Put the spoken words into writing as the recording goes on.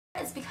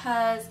is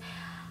because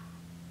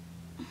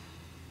oh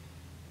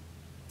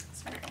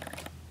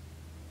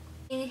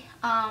my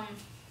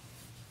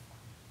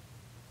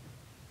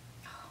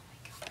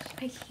gosh,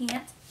 I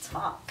can't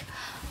talk.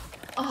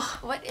 Oh,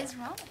 what is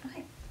wrong?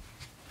 Okay,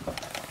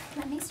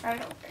 let me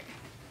start over.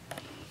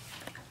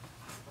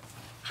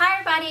 Hi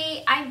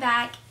everybody, I'm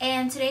back,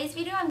 and today's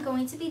video I'm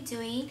going to be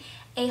doing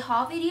a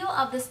haul video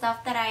of the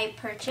stuff that I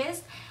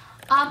purchased.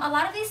 A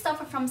lot of these stuff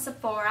are from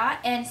Sephora,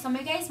 and some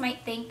of you guys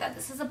might think that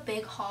this is a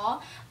big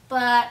haul,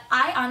 but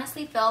I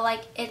honestly feel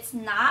like it's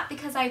not,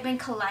 because I've been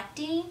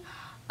collecting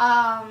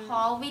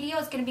haul video.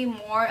 It's going to be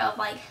more of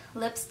like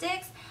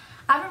lipsticks.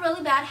 I have a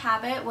really bad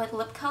habit with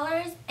lip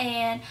colors,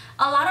 and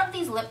a lot of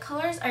these lip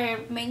colors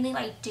are mainly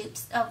like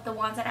dupes of the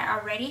ones that I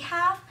already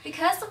have.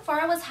 Because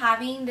Sephora was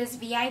having this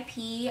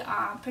VIP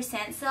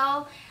percent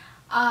sale,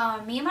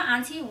 me and my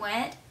auntie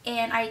went,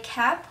 and I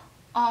kept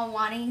on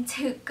wanting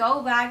to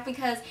go back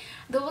because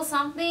there was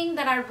something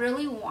that I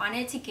really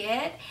wanted to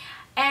get,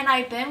 and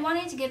I've been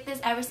wanting to get this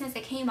ever since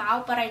it came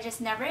out, but I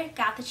just never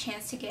got the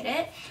chance to get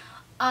it.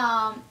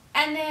 And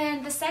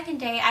then the second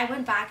day I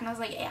went back and I was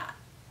like, yeah,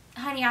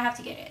 honey, I have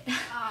to get it.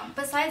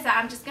 Besides that,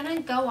 I'm just gonna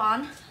go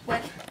on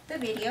with the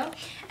video,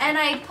 and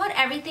I put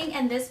everything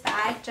in this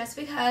bag just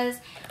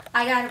because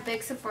I got a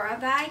big Sephora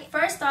bag.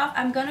 First off,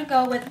 I'm gonna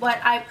go with what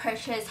I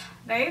purchased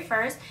very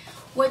first,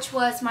 which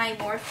was my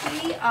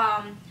Morphe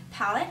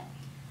palette,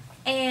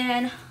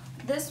 and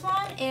this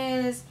one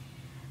is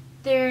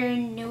their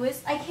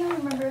newest. I can't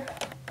remember.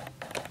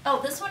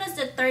 Oh, this one is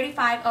the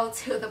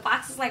 3502. The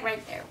box is like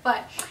right there,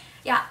 but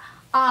yeah.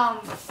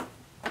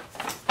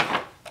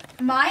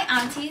 My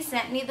auntie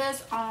sent me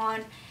this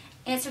on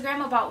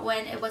Instagram about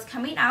when it was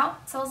coming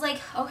out, so I was like,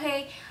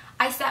 okay.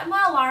 I set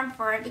my alarm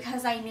for it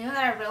because I knew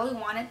that I really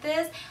wanted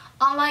this.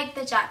 Unlike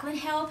the Jaclyn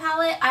Hill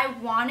palette, I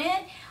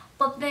wanted,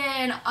 but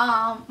then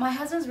my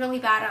husband's really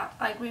bad at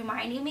like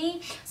reminding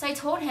me, so I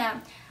told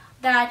him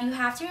that you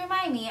have to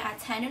remind me at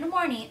 10 in the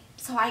morning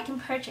so I can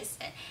purchase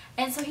it.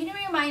 And so he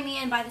didn't remind me,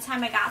 and by the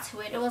time I got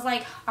to it, it was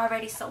like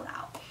already sold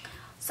out.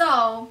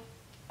 So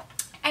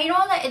I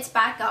know that it's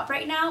back up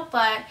right now,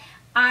 but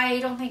I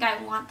don't think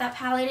I want that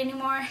palette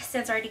anymore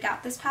since I already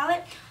got this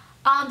palette.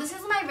 This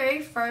is my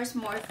very first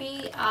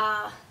Morphe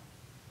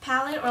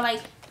palette, or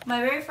like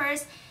my very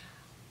first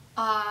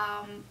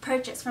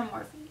purchase from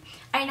Morphe.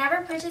 I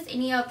never purchased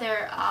any of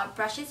their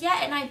brushes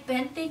yet, and I've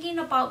been thinking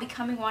about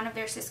becoming one of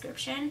their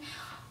subscription,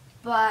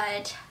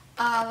 but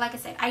like I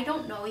said, I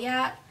don't know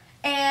yet.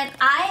 And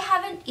I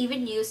haven't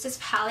even used this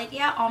palette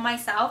yet on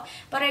myself,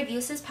 but I've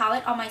used this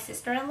palette on my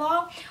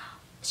sister-in-law.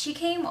 She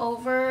came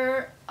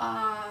over,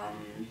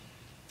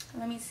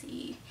 let me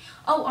see.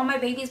 Oh, on my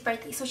baby's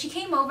birthday. So she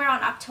came over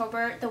on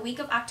the week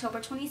of October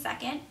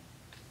 22nd.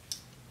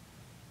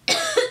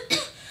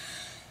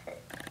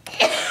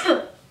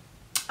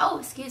 Oh,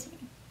 excuse me.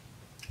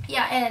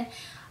 Yeah, and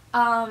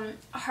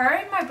her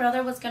and my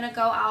brother was gonna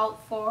go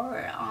out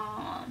for,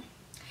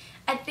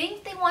 I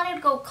think they wanted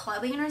to go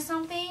clubbing or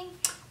something,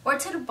 or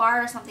to the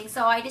bar or something.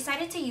 So I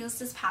decided to use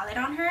this palette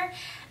on her,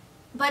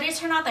 but it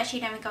turned out that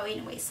she didn't go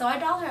anyway. So I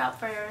dolled her up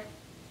for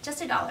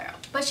just $1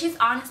 up. But she's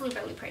honestly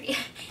really pretty.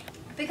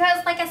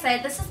 Because like I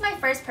said, this is my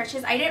first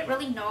purchase. I didn't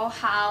really know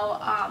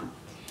how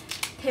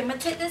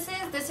pigmented this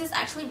is. This is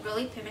actually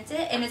really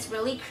pigmented, and it's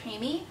really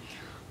creamy.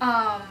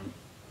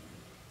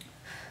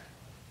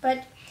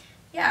 But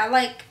yeah,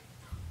 like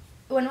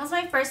when it was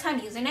my first time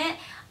using it,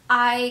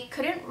 I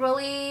couldn't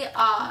really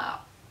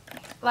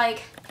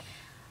like,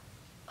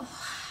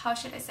 how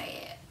should I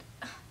say it?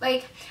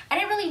 Like, I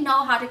didn't really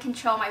know how to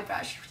control my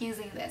brush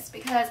using this,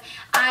 because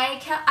I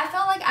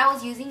felt like I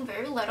was using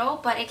very little,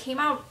 but it came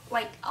out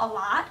like a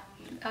lot.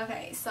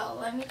 Okay, so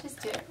let me just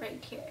do it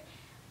right here.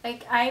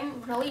 Like,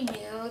 I'm really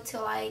new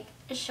to like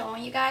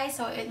showing you guys,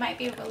 so it might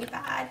be really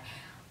bad.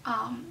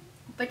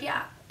 But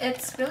yeah,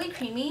 it's really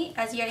creamy,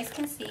 as you guys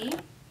can see.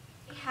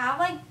 We have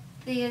like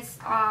this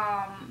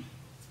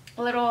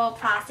little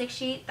plastic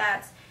sheet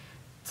that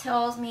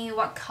tells me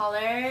what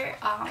color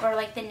or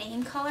like the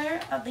name color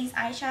of these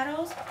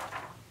eyeshadows.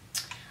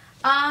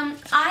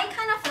 I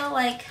kind of feel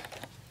like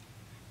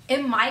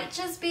it might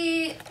just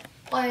be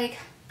like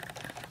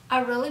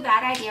a really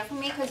bad idea for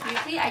me, because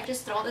usually I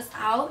just throw this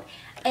out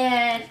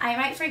and I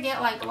might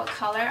forget like what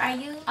color I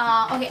use.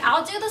 Okay,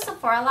 I'll do the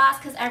Sephora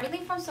last, because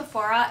everything from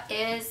Sephora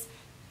is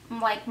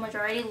like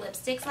majority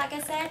lipsticks, like I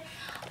said.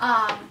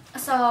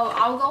 So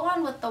I'll go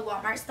on with the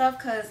Walmart stuff,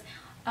 because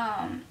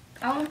I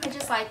only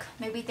purchased like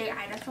maybe 3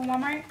 items from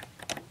Walmart.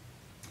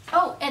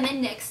 Oh, and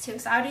then NYX too,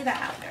 so I'll do that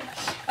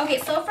after. Okay,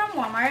 so from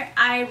Walmart,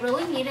 I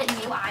really needed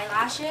new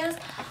eyelashes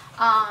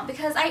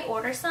because I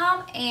ordered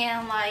some,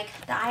 and like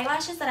the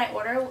eyelashes that I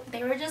ordered,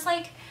 they were just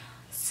like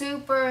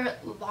super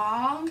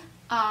long.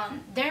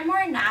 They're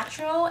more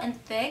natural and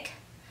thick,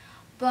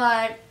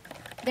 but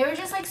they were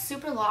just like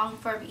super long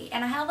for me,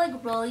 and I have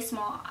like really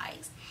small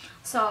eyes.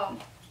 So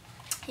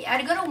yeah, I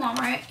had to go to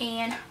Walmart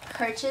and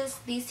purchase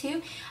these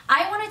two.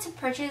 I wanted to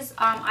purchase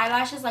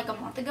eyelashes like a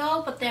month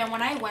ago, but then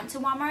when I went to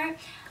Walmart,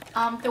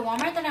 the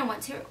Walmart that I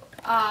went to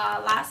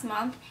last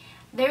month,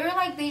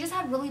 they just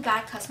had really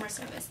bad customer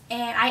service.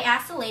 And I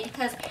asked the lady,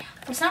 because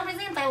for some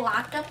reason they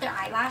locked up their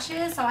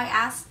eyelashes, so I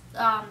asked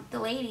the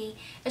lady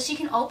if she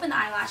can open the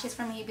eyelashes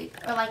for me,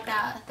 or like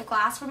the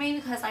glass for me,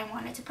 because I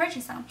wanted to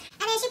purchase them.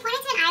 And then she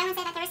pointed to an aisle and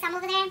said that there was some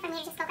over there and for me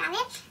to just go grab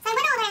it. So I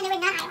went over there and there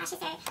were none eyelashes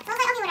there. So I was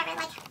like, okay, whatever,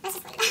 like, let's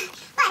just leave.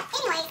 But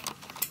anyways,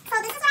 so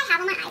this is what I have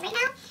on my eye right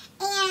now.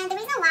 And the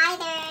reason why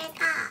there's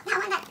that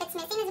one that's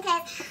missing is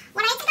because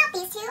when I took out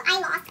these two, I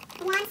lost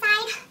one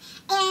side.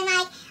 And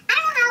like, I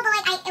don't know how,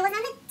 but like, it was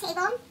on the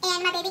table and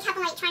my baby kept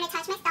on like trying to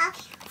touch my stuff.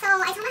 So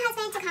I told my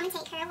husband to come and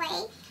take her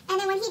away. And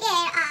then when he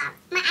did,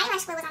 my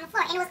eyelash glue was on the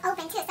floor and it was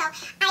open too. So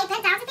I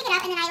bent down to pick it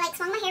up and then I like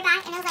swung my hair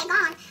back and it was like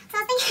gone. So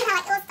I was thinking that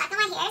like it was stuck on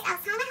my hair. So I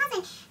was telling my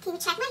husband, can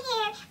you check my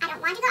hair? I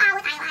don't want to go out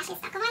with eyelashes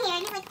stuck on my hair.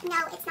 And he's like, no,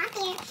 it's not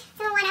there.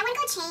 So when I went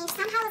to go change,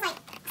 somehow it was like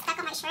stuck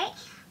on my shirt.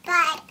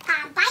 But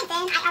by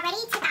then I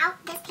already took out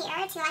this pair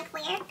to like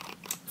wear.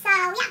 So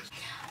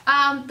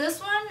yeah.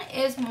 This one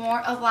is more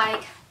of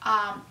like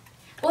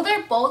well,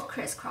 they're both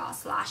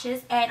crisscross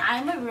lashes, and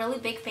I'm a really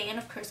big fan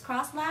of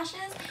crisscross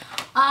lashes.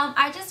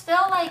 I just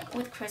feel like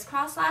with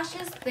crisscross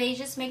lashes, they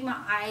just make my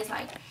eyes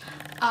like,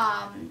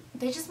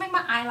 they just make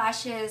my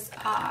eyelashes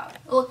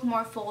look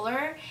more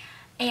fuller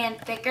and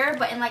thicker,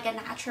 but in like a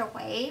natural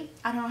way.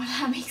 I don't know if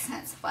that makes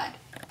sense, but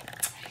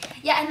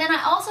yeah. And then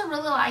I also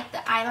really like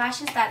the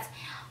eyelashes that's,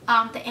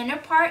 the inner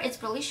part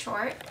is really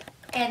short,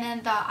 and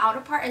then the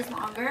outer part is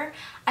longer.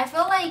 I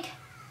feel like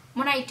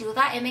when I do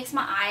that, it makes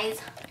my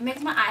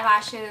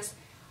eyelashes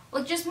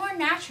look just more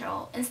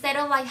natural instead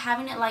of like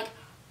having it like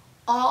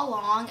all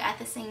long at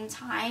the same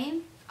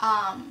time.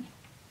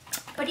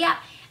 But yeah,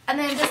 and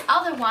then this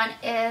other one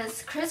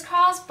is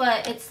crisscross,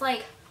 but it's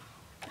like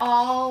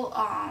all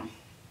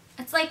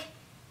it's like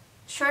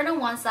short on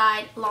one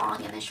side,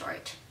 long and then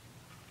short.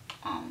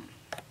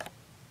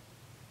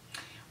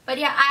 But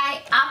yeah,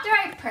 after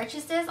I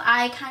purchased this,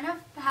 I kind of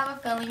have a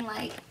feeling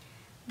like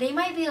they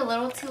might be a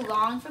little too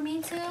long for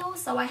me too,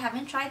 so I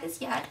haven't tried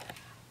this yet.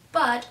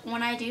 But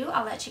when I do,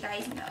 I'll let you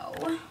guys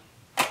know.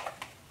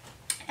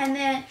 And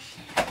then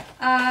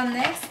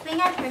next thing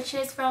I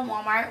purchased from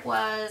Walmart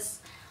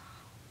was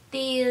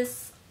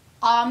these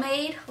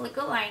Almay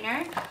liquid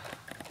liner.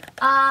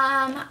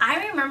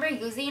 I remember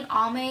using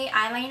Almay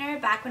eyeliner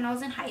back when I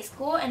was in high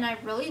school, and I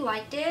really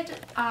liked it.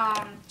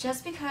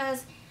 Just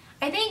because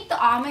I think the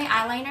Almay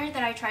eyeliner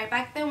that I tried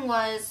back then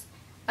was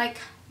like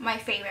my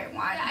favorite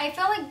one. I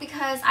feel like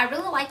because I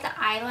really like the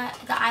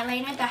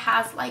eyeliner that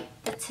has like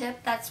the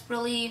tip that's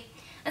really,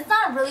 it's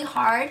not really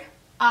hard.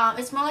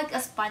 It's more like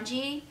a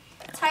spongy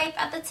type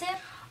at the tip.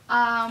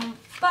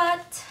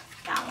 But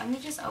yeah, let me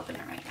just open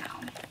it right now.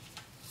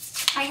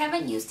 I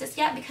haven't used this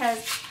yet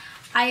because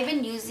I've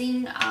been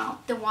using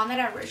the one that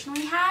I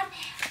originally had,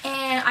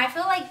 and I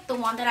feel like the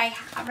one that I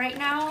have right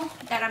now,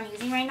 that I'm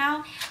using right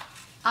now,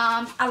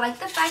 I like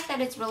the fact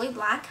that it's really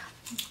black,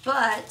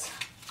 but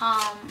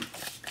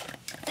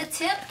the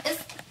tip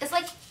is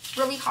like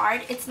really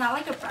hard. It's not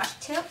like a brush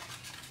tip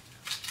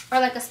or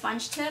like a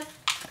sponge tip,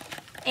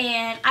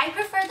 and I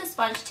prefer the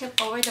sponge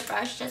tip over the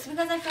brush just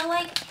because I feel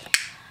like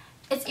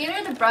it's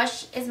either the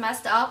brush is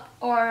messed up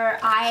or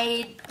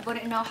I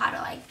wouldn't know how to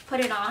like put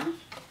it on.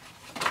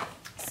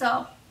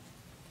 So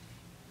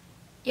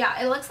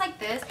yeah, it looks like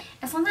this,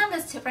 and sometimes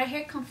this tip right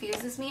here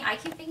confuses me. I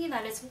keep thinking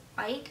that it's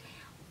white,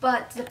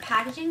 but the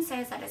packaging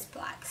says that it's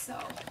black, so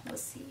we'll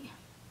see.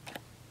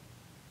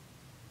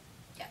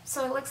 Yeah,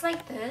 so it looks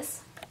like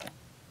this.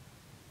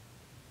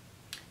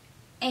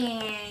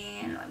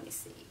 And let me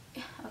see.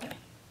 Okay.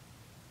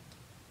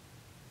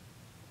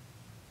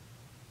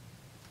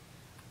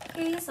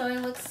 Okay, so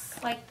it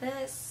looks like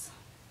this.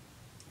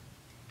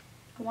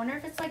 I wonder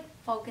if it's like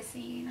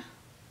focusing.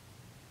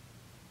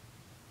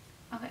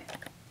 Okay.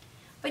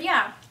 But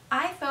yeah,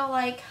 I feel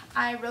like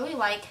I really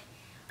like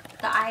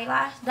the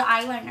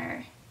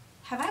eyeliner.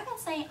 Have I been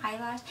saying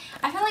eyelash?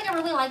 I feel like I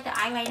really like the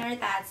eyeliner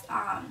that's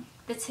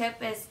the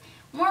tip is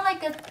more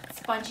like a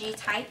spongy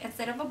type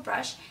instead of a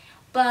brush,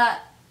 but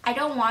I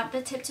don't want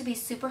the tip to be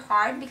super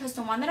hard because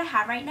the one that I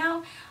have right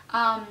now,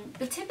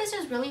 the tip is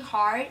just really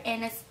hard,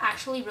 and it's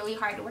actually really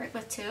hard to work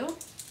with too.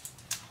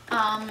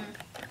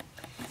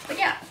 But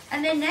yeah,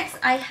 and then next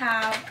I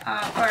have,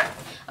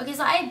 okay,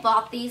 so I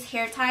bought these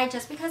hair tie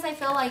just because I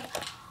feel like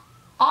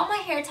all my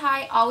hair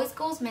tie always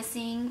goes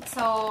missing,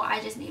 so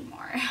I just need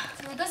more.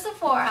 So with the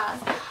Sephora,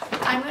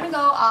 I'm going to go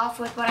off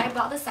with what I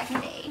bought the second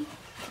day.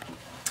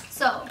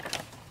 So,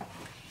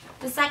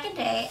 the second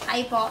day,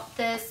 I bought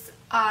this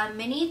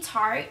mini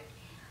Tarte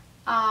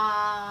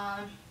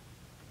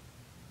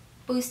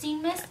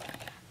boosting mist,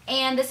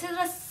 and this is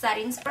a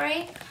setting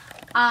spray.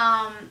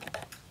 I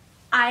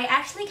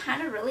actually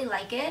kind of really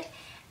like it,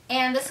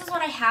 and this is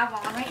what I have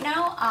on right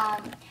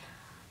now.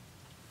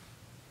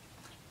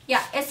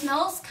 Yeah, it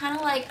smells kind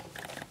of like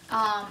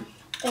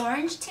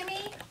orange to me,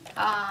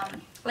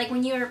 like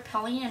when you're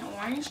peeling an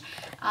orange,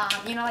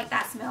 you know, like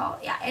that smell.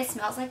 Yeah, it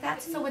smells like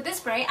that. So with this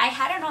spray, I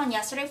had it on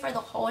yesterday for the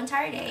whole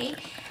entire day,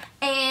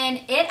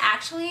 and it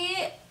actually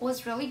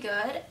was really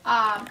good.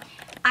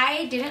 I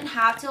I didn't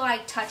have to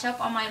like touch up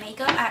on my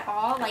makeup at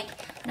all. Like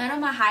none of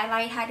my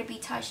highlight had to be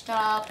touched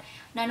up,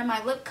 none of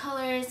my lip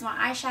colors, my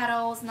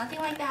eyeshadows, nothing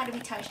like that had to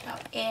be touched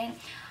up. And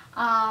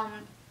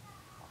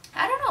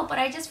I don't know, but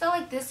I just feel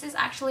like this is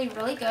actually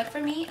really good for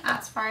me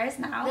as far as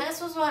now. This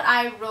was what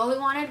I really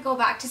wanted to go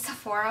back to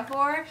Sephora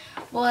for,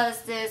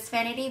 was this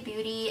Vanity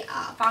Beauty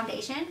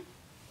foundation.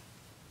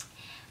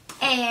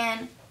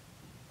 And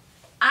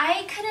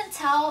I couldn't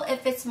tell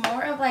if it's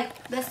more of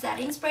like the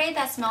setting spray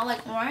that smelled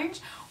like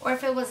orange or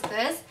if it was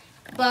this,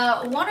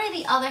 but one or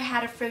the other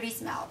had a fruity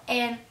smell.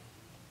 And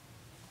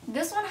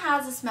this one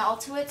has a smell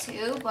to it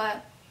too,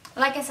 but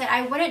like I said,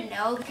 I wouldn't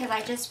know because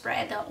I just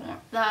sprayed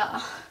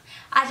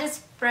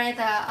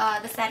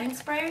the setting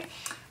spray.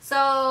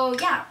 So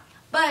yeah,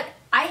 but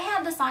I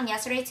had this on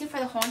yesterday too for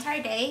the whole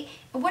entire day.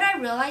 And what I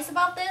realized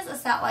about this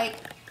is that like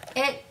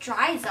it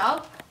dries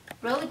up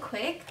really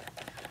quick.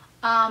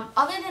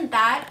 Other than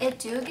that, it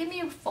do give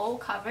me full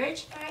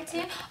coverage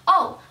too.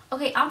 Oh,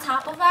 okay, on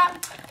top of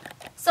that,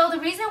 so the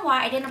reason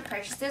why I didn't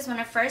purchase this when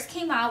it first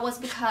came out was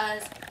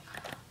because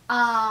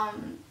I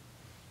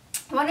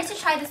wanted to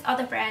try this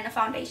other brand of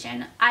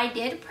foundation. I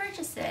did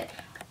purchase it,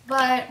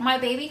 but my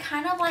baby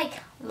kind of like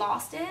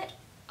lost it.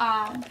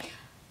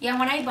 Yeah,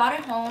 when I bought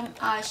it home,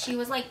 she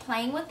was like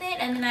playing with it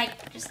and then I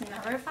just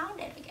never found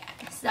it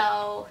again.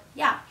 So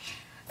yeah,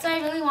 so I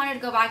really wanted to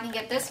go back and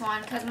get this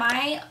one because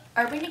my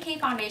Urban Decay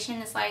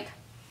foundation is like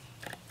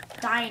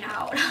dying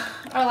out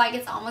or like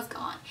it's almost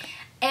gone.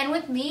 And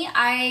with me,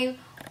 I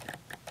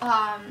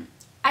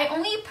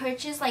only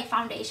purchase like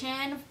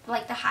foundation,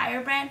 like the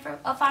higher brand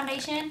of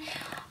foundation,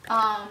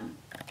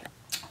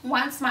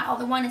 once my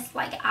other one is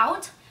like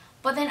out.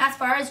 But then as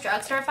far as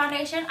drugstore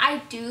foundation,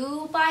 I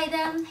do buy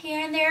them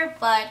here and there,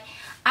 but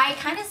I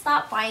kind of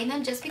stopped buying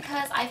them just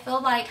because I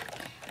feel like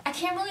I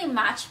can't really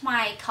match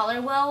my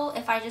color well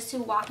if I just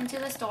walk into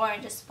the store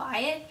and just buy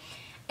it.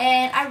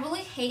 And I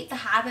really hate the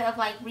habit of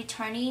like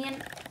returning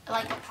and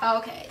like,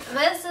 okay,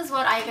 this is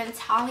what I've been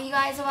telling you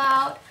guys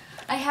about.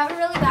 I have a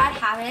really bad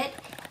habit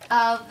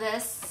of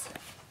this,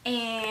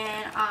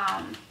 and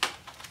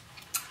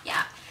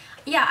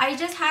yeah, I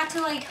just had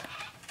to like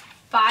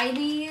buy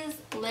these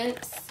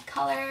lips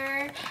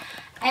color,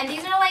 and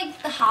these are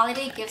like the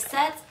holiday gift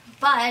sets,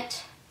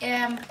 but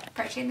I'm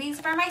purchasing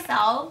these for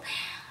myself.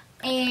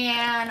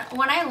 And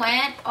when I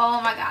went,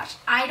 oh my gosh,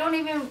 I don't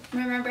even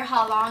remember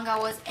how long I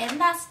was in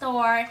that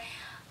store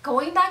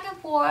going back and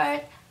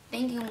forth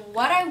thinking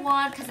what I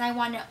want, because I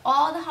wanted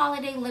all the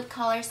holiday lip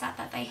colors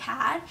that they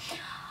had,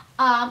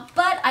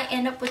 but I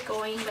ended up with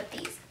going with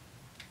these.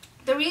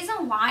 The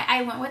reason why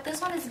I went with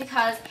this one is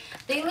because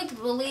they look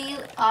really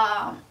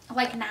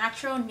like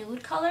natural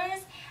nude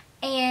colors,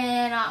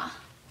 and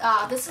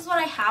this is what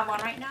I have on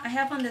right now. I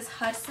have on this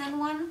Hudson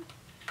one,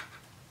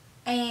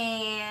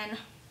 and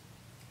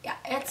yeah,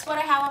 it's what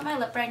I have on my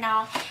lip right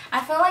now.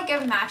 I feel like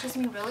it matches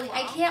me really well.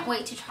 I can't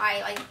wait to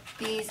try like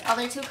these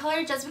other two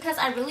colors just because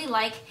I really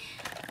like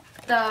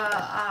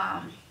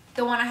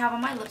the one I have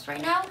on my lips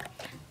right now.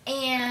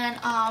 And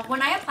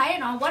when I apply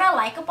it on, what I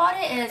like about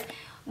it is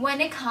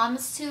when it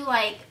comes to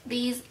like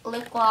these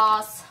lip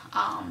gloss,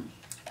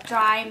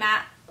 dry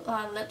matte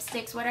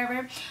lipsticks,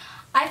 whatever,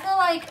 I feel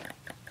like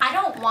I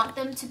don't want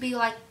them to be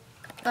like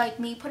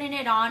me putting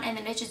it on and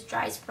then it just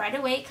dries right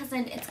away, because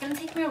then it's gonna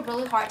take me a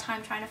really hard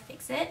time trying to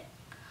fix it.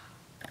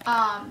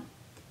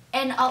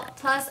 And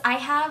plus I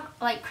have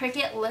like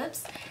cricket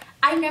lips.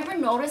 I never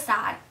noticed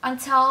that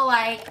until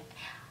like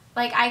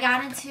I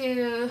got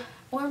into,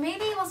 or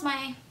maybe it was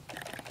my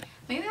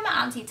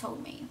auntie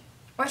told me,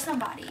 or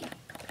somebody,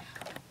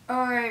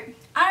 or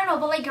I don't know,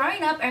 but like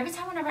growing up, every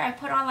time whenever I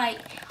put on like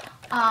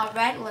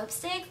red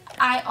lipstick,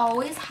 I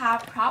always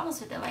have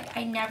problems with it. Like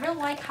I never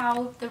like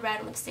how the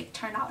red lipstick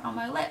turned out on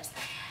my lips.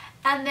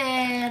 And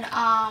then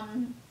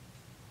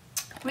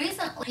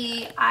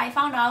recently I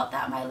found out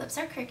that my lips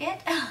are crooked.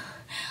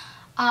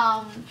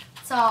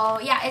 So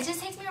yeah, it just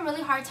takes me a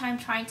really hard time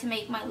trying to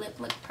make my lip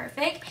look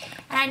perfect.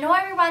 And I know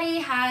everybody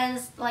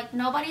has, like,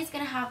 nobody's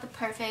gonna have the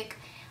perfect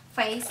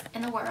face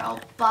in the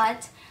world,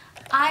 but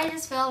I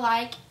just feel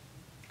like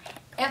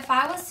if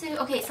I was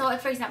to, okay, so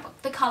for example,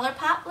 the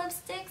ColourPop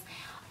lipsticks,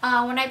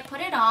 when I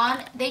put it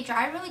on, they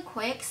dry really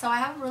quick, so I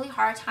have a really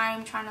hard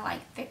time trying to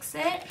like fix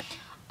it.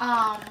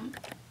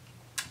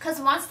 Because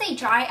once they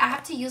dry, I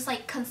have to use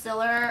like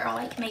concealer or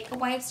like makeup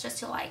wipes just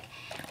to like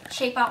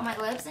shape out my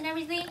lips and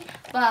everything.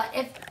 But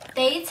if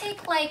they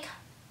take like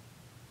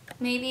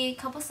maybe a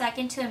couple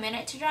seconds to a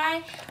minute to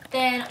dry,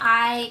 then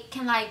I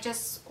can like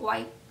just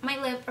wipe my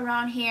lip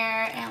around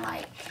here and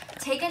like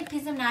take a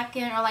piece of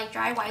napkin or like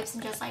dry wipes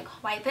and just like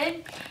wipe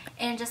it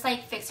and just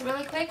like fix it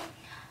really quick.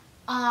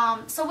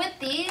 So with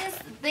these,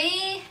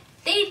 they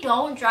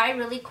don't dry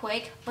really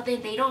quick, but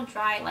they don't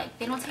dry, like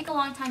they don't take a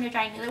long time to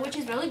dry neither, which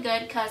is really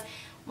good, because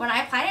when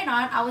I applied it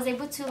on, I was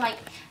able to like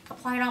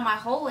apply it on my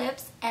whole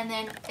lips and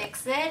then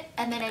fix it,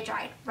 and then it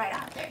dried right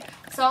after.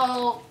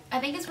 So I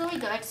think it's really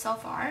good so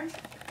far.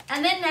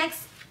 And then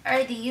next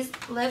are these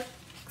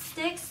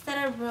lipsticks that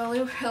I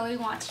really, really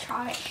want to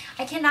try.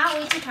 I cannot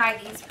wait to try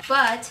these,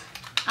 but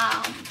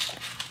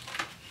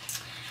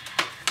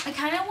I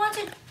kind of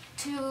wanted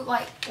to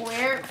like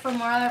wear it for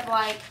more of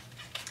like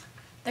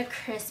the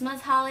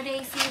Christmas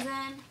holiday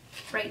season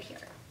right here.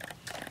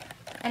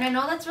 And I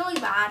know that's really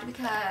bad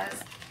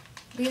because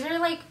these are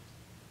like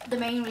the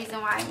main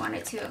reason why I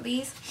wanted two of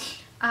these.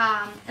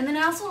 And then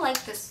I also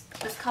like this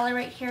color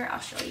right here. I'll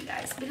show you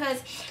guys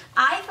because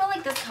I feel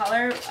like this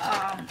color is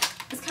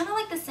kind of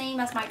like the same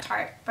as my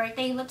Tarte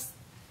birthday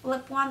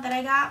lip one that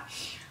I got,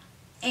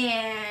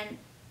 and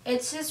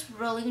it's just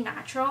really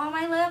natural on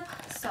my lip.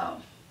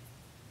 So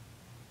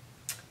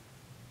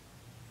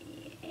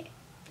yeah.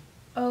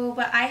 Oh,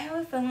 but I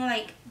have a feeling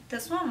like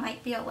this one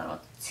might be a little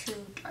too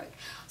dark.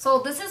 So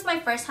this is my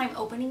first time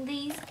opening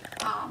these.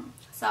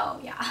 So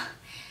yeah.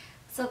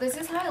 So this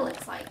is how it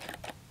looks like.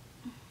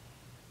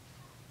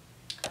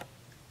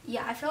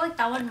 Yeah, I feel like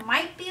that one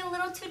might be a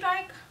little too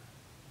dark,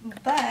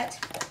 but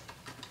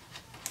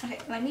okay,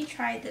 let me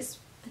try this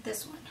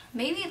one.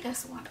 Maybe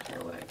this one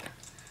will work.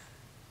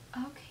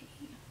 Okay.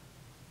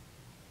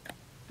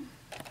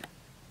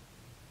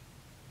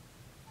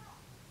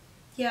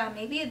 Yeah,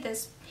 maybe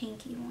this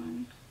pinky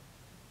one.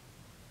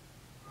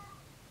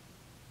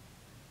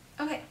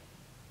 Okay.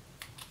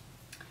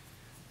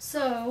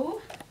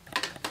 So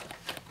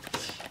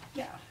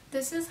yeah,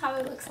 this is how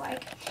it looks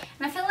like.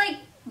 And I feel like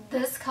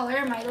this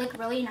color might look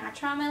really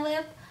natural on my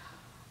lip.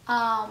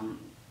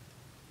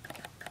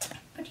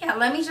 But yeah,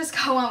 let me just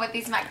go on with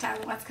these MAC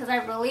Tabby ones because I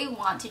really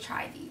want to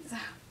try these.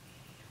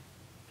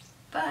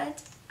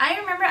 But I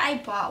remember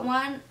I bought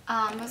one.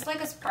 It was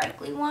like a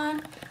sparkly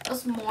one. It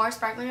was more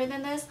sparklier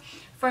than this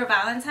for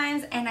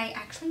Valentine's, and I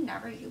actually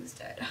never used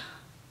it.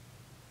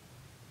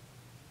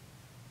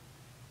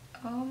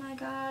 Oh my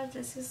god,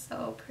 this is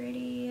so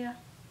pretty.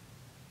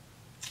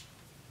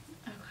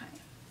 Okay.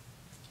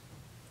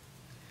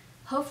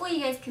 Hopefully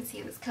you guys can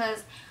see this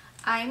because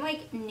I'm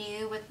like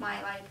new with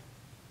my like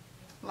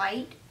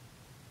light.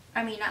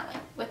 I mean not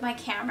like with my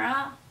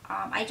camera.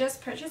 I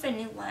just purchased a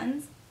new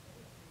lens.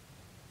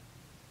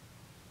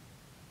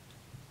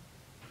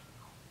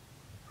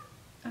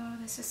 Oh,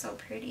 this is so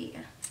pretty.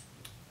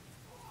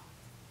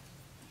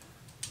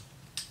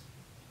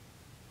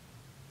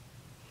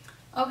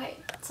 Okay,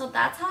 so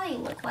that's how they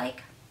look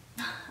like.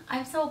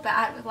 I'm so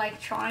bad with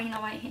like drawing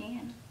on my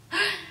hand.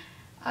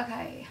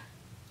 Okay.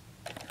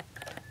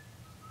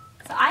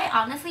 So I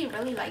honestly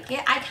really like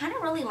it. I kind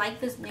of really like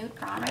this nude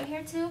brown right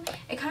here too.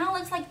 It kind of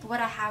looks like what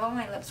I have on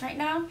my lips right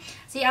now.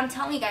 See, I'm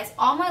telling you guys,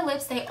 all my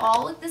lips, they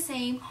all look the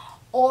same,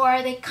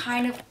 or they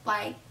kind of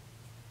like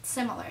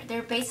similar.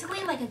 They're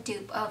basically like a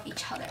dupe of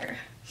each other.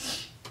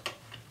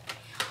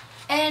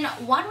 And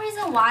one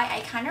reason why I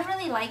kind of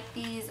really like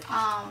these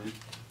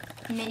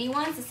mini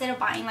ones instead of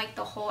buying like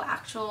the whole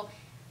actual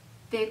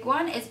big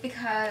one is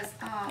because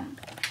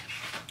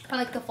or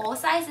like the full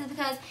size is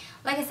because,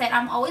 like I said,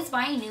 I'm always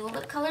buying new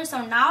lip colors.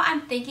 So now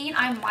I'm thinking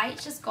I might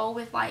just go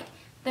with like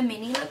the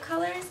mini lip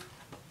colors.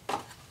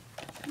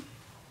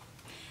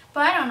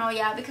 But I don't know,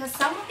 yeah, because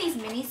some of these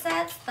mini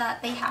sets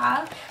that they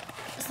have,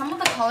 some of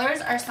the colors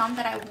are some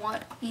that I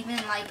won't even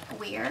like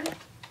wear.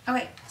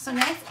 Okay, so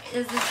next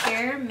is this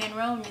Bare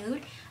Mineral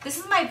Nude. This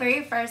is my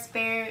very first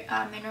Bare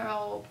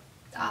Mineral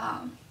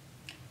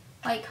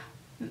like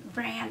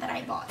brand that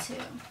I bought too,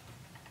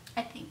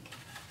 I think.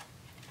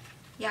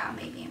 Yeah,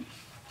 maybe.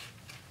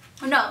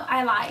 No,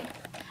 I lied.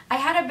 I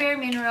had a Bare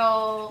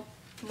Mineral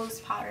loose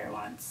powder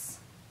once.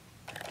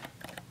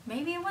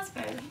 Maybe it was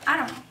Bare. I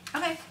don't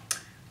know. Okay.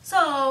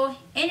 So,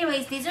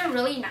 anyways, these are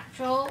really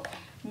natural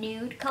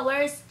nude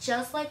colors,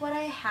 just like what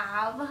I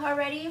have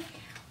already.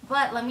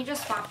 But let me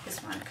just swap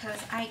this one because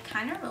I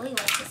kind of really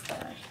like this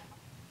color.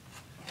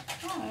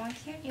 Oh, I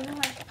can't even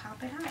like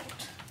pop it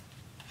out.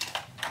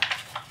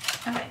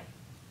 Okay.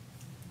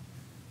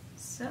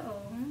 So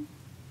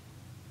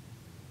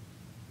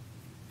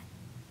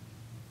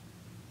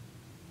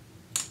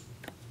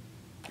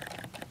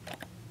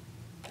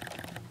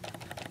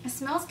it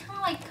smells kind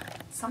of like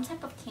some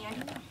type of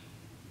candy.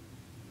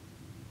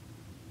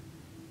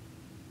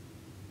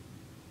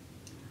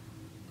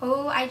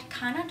 Oh, I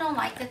kind of don't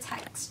like the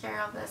texture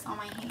of this on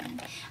my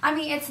hand. I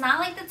mean, it's not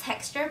like the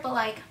texture, but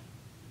like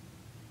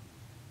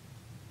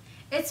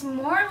it's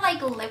more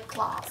like lip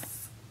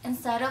gloss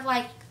instead of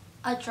like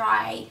a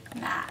dry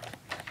matte.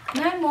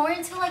 And I'm more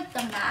into like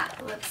the matte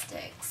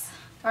lipsticks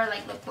or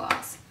like lip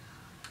gloss.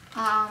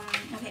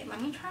 Okay,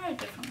 let me try a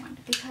different one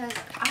because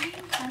I'm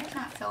kind of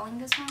not feeling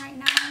this one right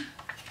now.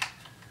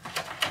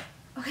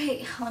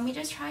 Okay, let me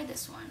just try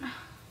this one.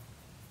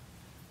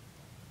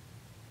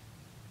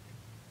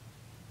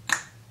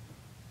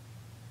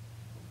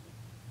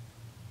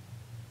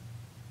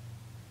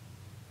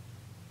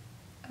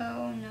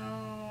 Oh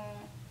no,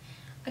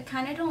 I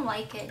kind of don't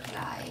like it,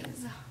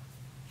 guys.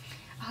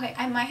 Okay,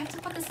 I might have to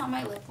put this on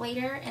my lip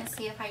later and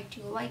see if I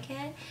do like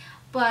it.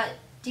 But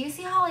do you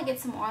see how like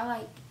it's more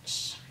like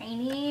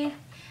shiny? I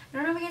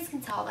don't know if you guys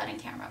can tell that in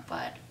camera,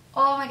 but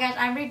oh my gosh,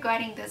 I'm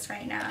regretting this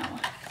right now.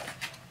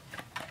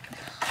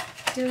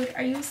 Dude,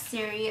 are you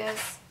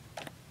serious?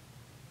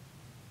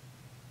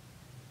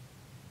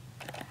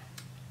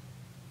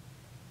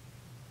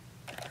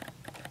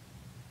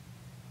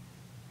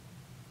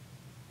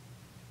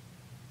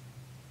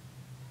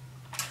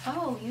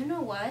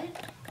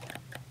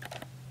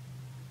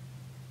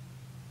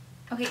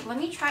 Okay, let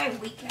me try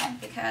Weekend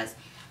because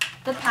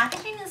the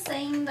packaging is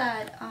saying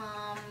that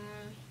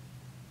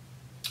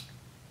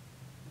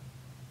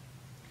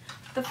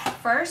the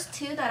first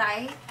two that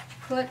I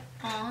put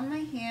on my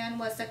hand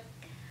was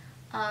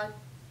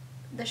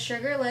the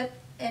Sugar Lip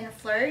and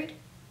Flirt,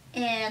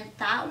 and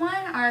that one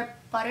are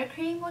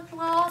buttercream lip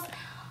gloss.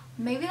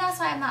 Maybe that's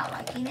why I'm not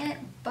liking it,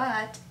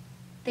 but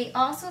they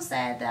also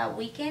said that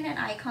Weekend and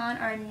Icon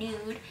are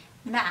nude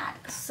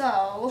matte.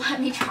 So let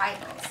me try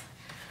those.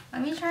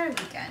 Let me try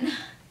Weekend.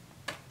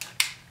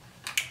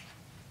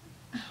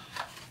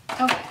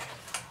 Okay.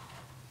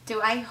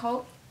 Do I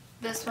hope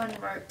this one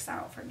works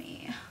out for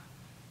me?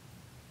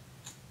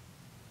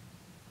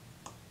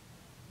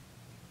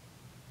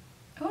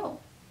 Oh,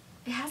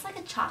 it has like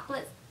a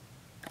chocolate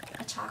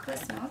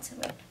smell to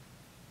it.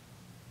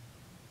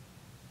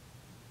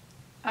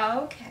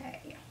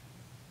 Okay.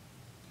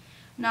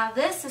 Now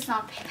this is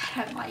not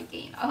that I'm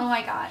liking. Oh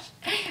my gosh.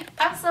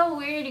 That's so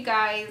weird, you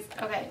guys.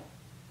 Okay.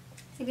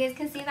 So you guys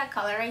can see that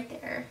color right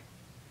there.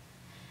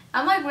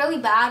 I'm like really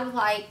bad with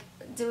like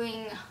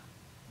doing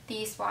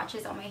these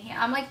swatches on my hand.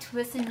 I'm like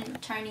twisting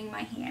and turning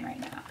my hand right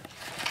now.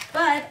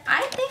 But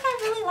I think I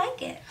really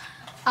like it.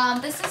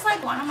 This is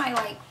like one of my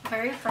like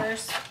very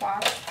first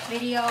swatch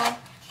video.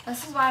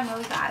 This is why I'm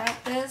really bad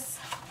at this.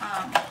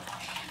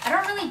 I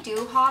don't really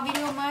do haul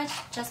video much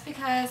just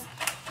because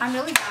I'm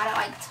really bad at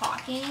like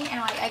talking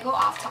and like I go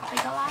off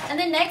topic a lot. And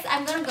then next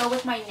I'm gonna go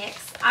with my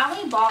NYX. I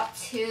only bought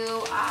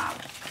 2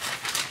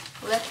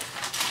 lip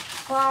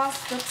gloss,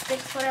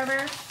 lipsticks,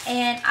 whatever.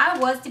 And I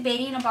was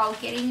debating about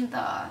getting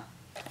the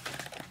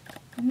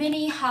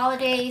mini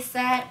holiday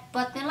set,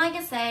 but then like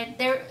I said,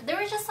 there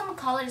were just some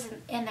colors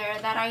in there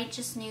that I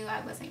just knew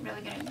I wasn't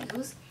really gonna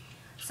use.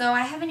 So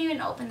I haven't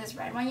even opened this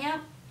red one yet.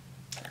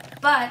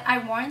 But I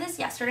worn this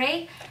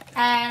yesterday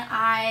and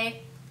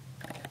I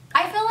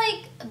feel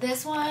like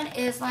this one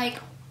is like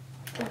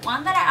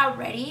one that I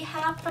already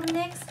have from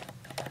NYX.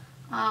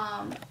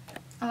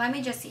 Let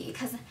me just see,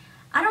 because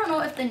I don't know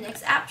if the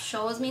NYX app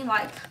shows me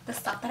like the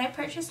stuff that I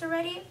purchased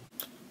already.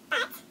 But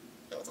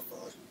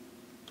let me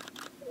just see.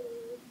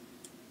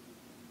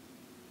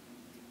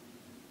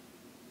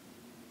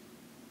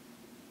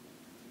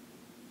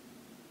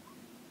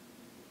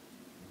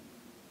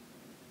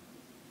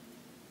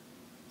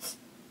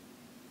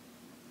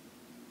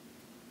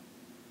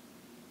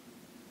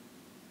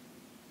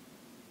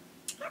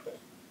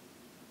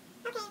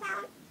 Okay,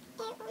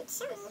 well, it would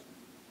show me.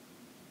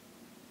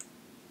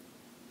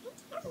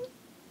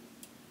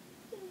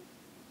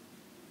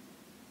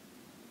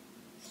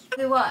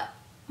 Okay, what?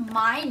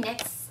 My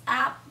NYX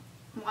app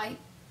like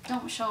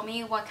don't show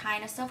me what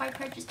kind of stuff I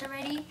purchased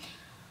already.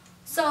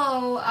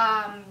 So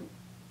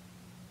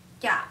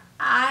yeah,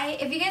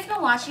 if you guys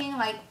been watching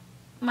like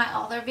my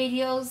other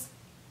videos,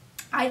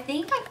 I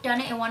think I've done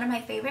it in one of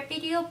my favorite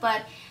videos,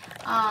 but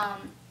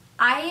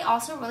I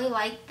also really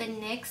like the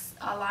NYX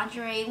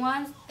lingerie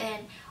ones,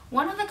 and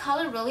one of the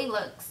color really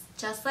looks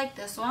just like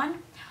this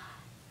one.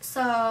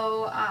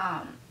 So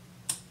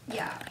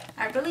yeah,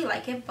 I really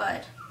like it,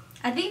 but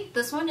I think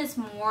this one is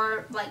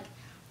more like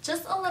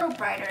just a little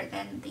brighter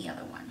than the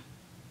other one.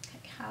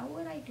 Okay, how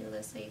would I do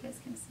this so you guys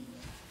can see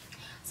it?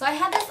 So I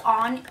had this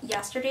on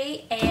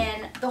yesterday,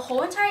 and the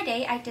whole entire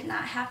day I did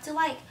not have to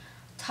like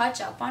touch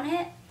up on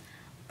it.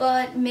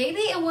 But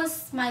maybe it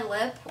was my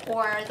lip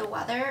or the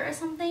weather or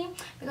something,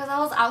 because I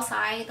was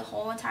outside the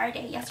whole entire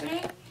day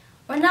yesterday.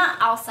 Or not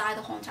outside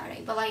the whole entire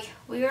day, but like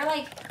we were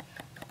like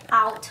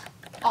out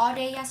all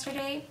day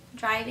yesterday,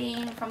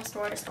 driving from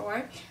store to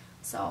store.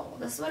 So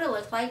this is what it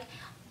looked like.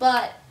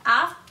 But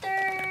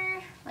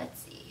after,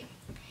 let's see,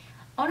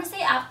 I want to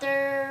say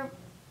after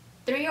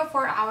 3 or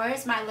 4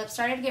 hours, my lips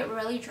started to get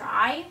really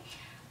dry.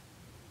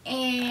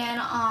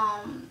 And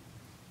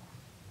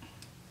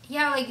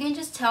yeah, like you can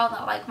just tell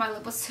that like my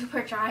lip was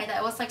super dry, that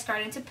it was like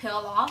starting to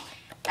peel off.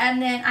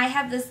 And then I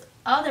have this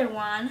other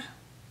one.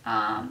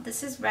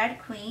 This is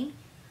Red Queen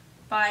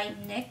by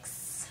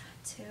NYX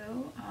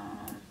too.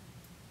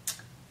 Let's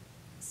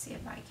see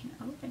if I can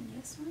open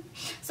this one.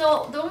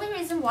 So the only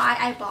reason why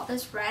I bought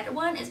this red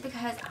one is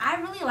because I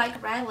really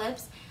like red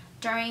lips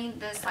during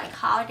this like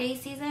holiday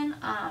season.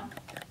 Oh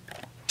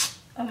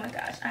my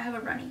gosh, I have a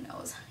runny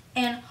nose.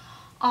 And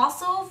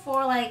also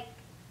for like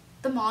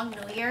the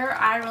Hmong New Year,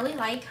 I really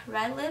like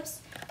red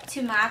lips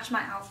to match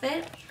my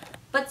outfit.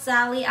 But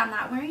sadly, I'm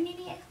not wearing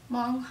any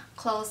Hmong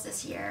clothes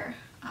this year.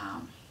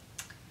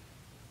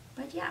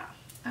 But yeah,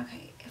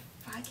 okay, if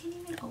I can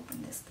even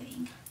open this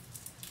thing.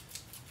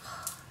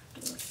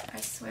 Dude,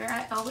 I swear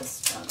I always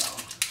struggle.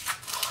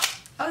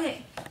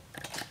 Okay,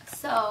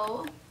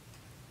 so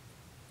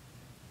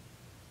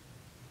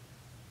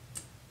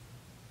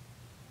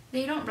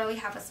they don't really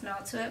have a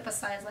smell to it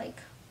besides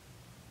like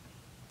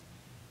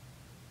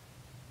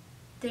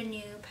the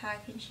new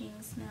packaging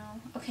smell.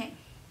 Okay,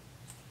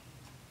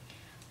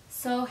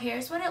 so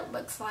here's what it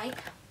looks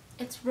like.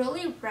 It's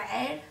really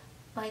red,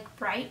 like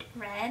bright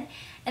red,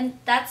 and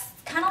that's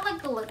kind of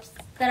like the lips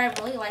that I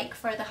really like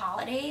for the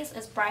holidays,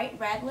 is bright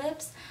red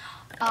lips.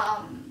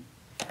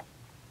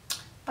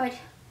 But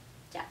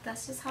yeah,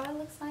 that's just how it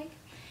looks like.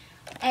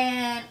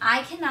 and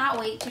I cannot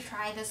wait to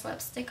try this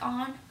lipstick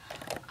on.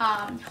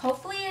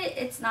 Hopefully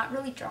it's not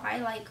really dry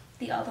like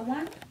the other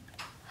one.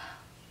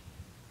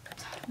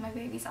 My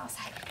baby's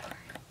outside the door.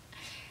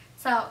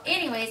 So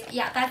anyways,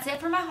 yeah, that's it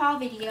for my haul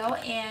video,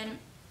 and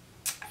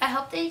I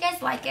hope that you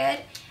guys like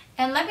it.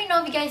 And let me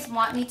know if you guys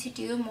want me to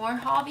do more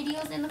haul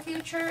videos in the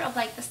future of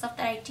like the stuff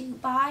that I do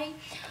buy.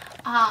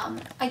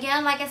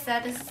 Again, like I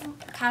said, this is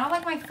kind of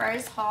like my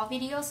first haul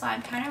video, so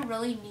I'm kind of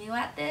really new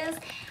at this.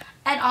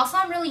 And also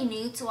I'm really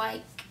new to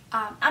like,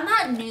 I'm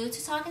not new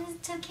to talking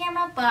to the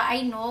camera, but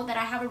I know that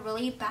I have a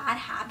really bad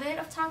habit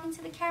of talking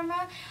to the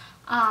camera.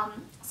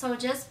 So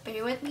just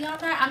bear with me on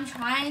that. I'm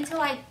trying to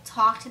like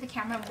talk to the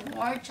camera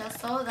more just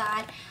so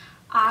that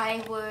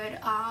I would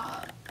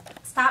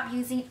stop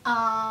using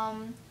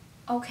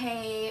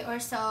okay or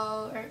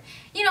so, or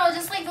you know,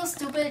 just like those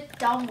stupid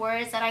dumb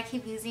words that I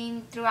keep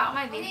using throughout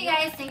my video. Okay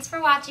guys, thanks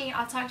for watching.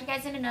 I'll talk to you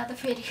guys in another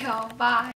video. Bye.